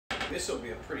This will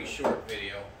be a pretty short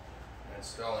video on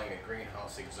installing a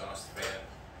greenhouse exhaust fan.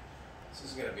 This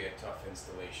is going to be a tough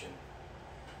installation.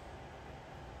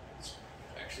 It's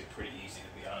actually pretty easy,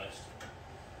 to be honest.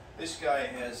 This guy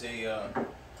has a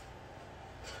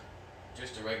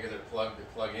just a regular plug to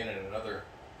plug in and another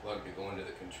plug to go into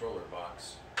the controller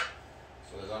box.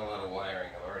 So there's not a lot of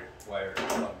wiring. I've already wired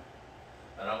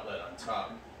an outlet on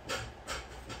top. So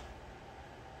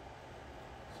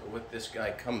what this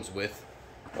guy comes with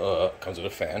a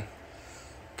fan,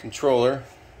 controller,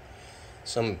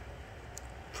 some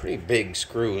pretty big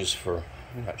screws for,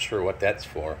 I'm not sure what that's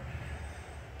for,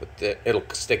 but it'll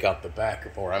stick out the back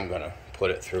before I'm going to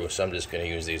put it through, so I'm just going to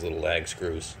use these little lag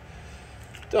screws.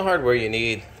 The hardware you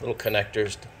need, little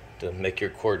connectors to make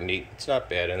your cord neat. It's not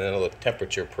bad, and then a little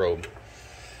temperature probe.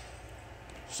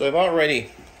 So I've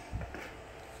already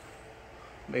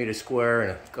made a square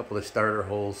and a couple of starter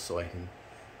holes so I can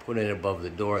put it above the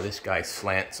door. This guy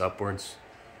slants upwards,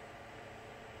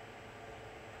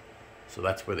 so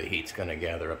that's where the heat's going to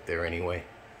gather up there anyway.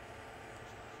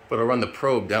 But I'll run the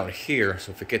probe down here,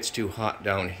 so if it gets too hot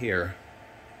down here,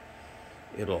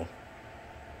 it'll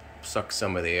suck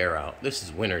some of the air out. This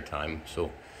is winter time, so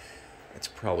it's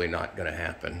probably not going to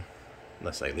happen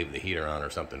unless I leave the heater on or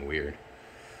something weird.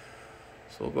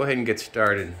 So we'll go ahead and get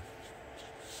started.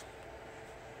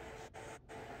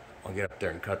 I'll get up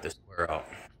there and cut this square out.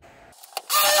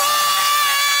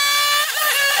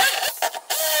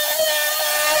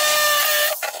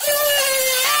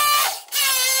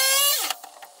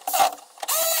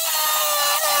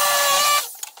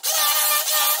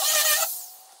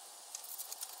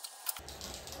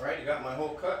 Alright, you got my hole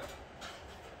cut.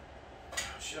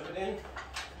 Shove it in.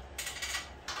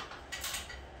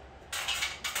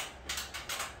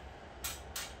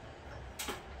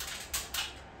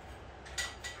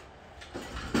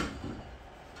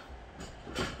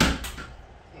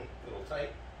 A little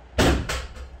tight,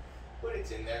 but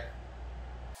it's in there.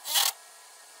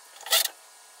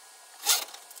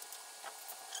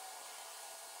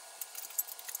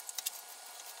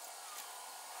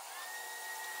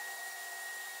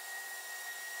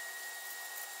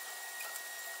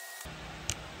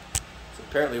 So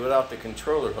apparently without the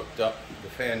controller hooked up, the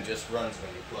fan just runs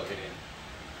when you plug it in.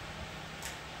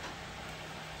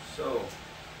 So,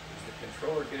 does the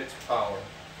controller get its power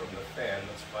from the fan?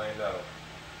 Let's find out.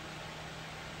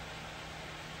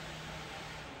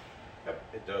 Yep,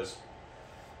 it does.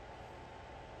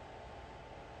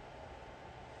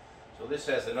 So this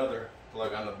has another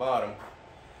plug on the bottom.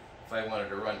 If I wanted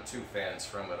to run two fans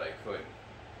from it, I could.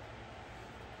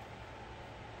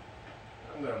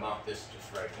 I'm going to mount this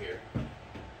just right here.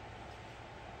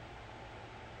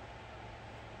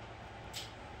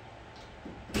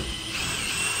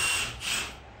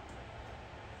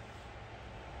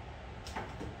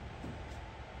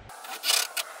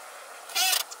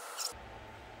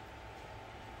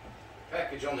 The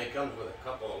package only comes with a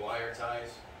couple of wire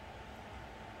ties.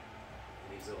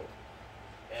 These little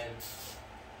ends.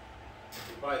 If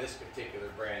you buy this particular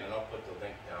brand, and I'll put the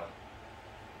link down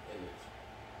in the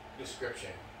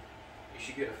description, you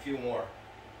should get a few more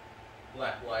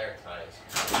black wire ties.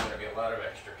 There's going to be a lot of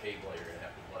extra cable you're going to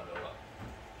have to bundle up,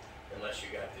 unless you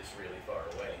got this really far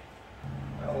away.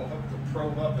 I will hook the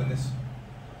probe up in this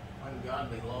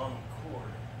ungodly long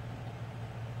cord.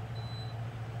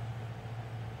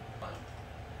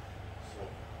 So,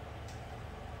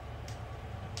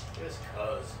 just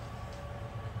cause,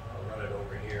 I'll run it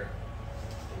over here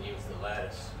and use the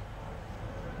lattice.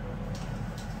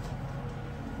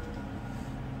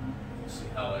 We'll see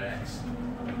how it acts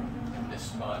in this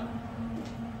spot.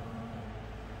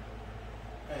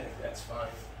 I think that's fine.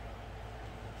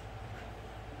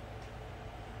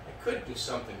 I could do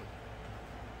something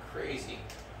crazy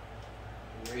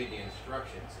and read the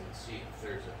instructions and see if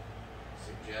there's a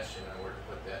suggestion on where to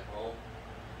put that hole.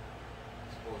 I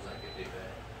suppose I could do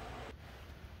that.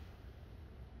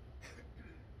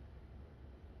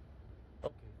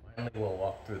 Okay, finally we'll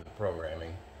walk through the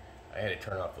programming. I had to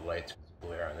turn off the lights because the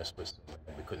glare on this was so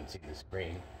bad we couldn't see the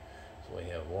screen. So we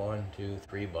have 1, 2,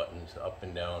 3 buttons, up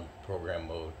and down, program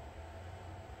mode.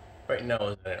 Right now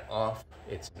is an off.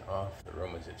 It's an off. The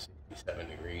room is at 67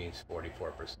 degrees,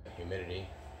 44% humidity.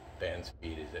 Fan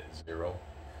speed is at 0.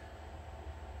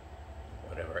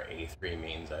 Whatever 83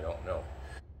 means, I don't know.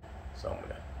 So I'm going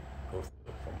to go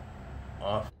through from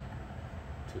off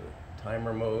to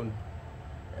timer mode,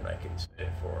 and I can set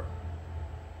it for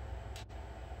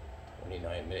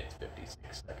 29 minutes,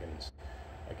 56 seconds.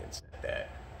 I can set that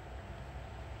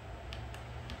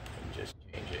and just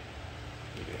change it.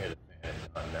 You can hear the fan is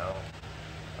on now.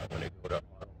 I'm going to go to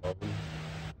auto mode,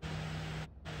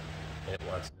 and it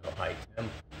wants to know high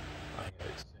temp.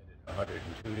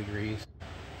 102 degrees.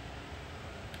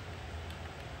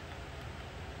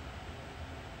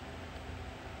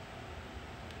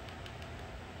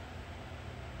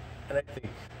 And I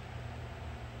think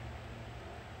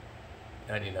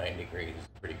 99 degrees is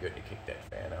pretty good to kick that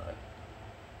fan on.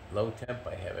 Low temp,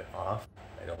 I have it off.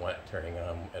 I don't want it turning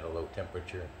on at a low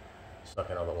temperature,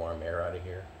 sucking all the warm air out of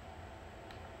here.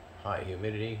 High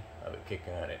humidity, I have it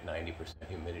kicking on at 90%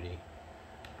 humidity.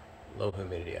 Low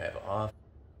humidity, I have it off.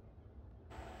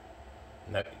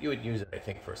 Now, you would use it, I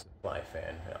think, for a supply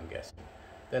fan, I'm guessing.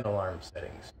 Then alarm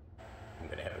settings. I'm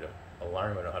going to have it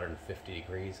alarm at 150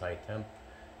 degrees, high temp.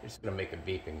 It's going to make a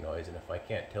beeping noise, and if I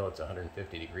can't tell it's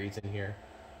 150 degrees in here,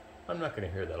 I'm not going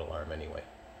to hear that alarm anyway.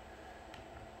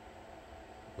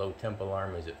 Low temp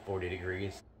alarm is at 40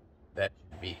 degrees. That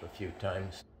should beep a few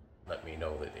times. Let me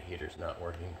know that the heater's not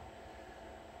working.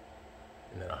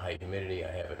 And then a high humidity,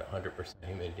 I have it 100%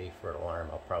 humidity for an alarm.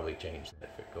 I'll probably change that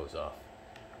if it goes off.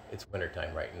 It's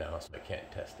wintertime right now, so I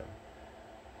can't test them.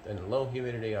 Then low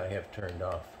humidity I have turned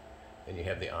off. Then you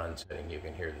have the on setting. You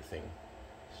can hear the thing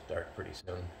start pretty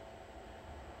soon.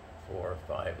 4,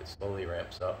 5, it slowly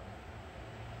ramps up.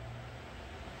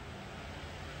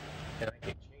 And I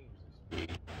can change the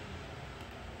speed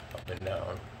up and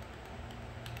down.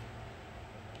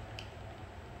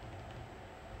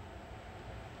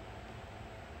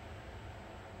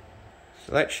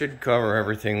 So that should cover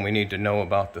everything we need to know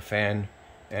about the fan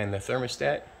and the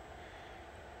thermostat.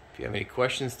 If you have any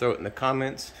questions, throw it in the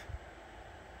comments,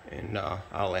 and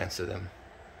I'll answer them.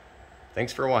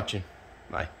 Thanks for watching.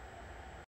 Bye.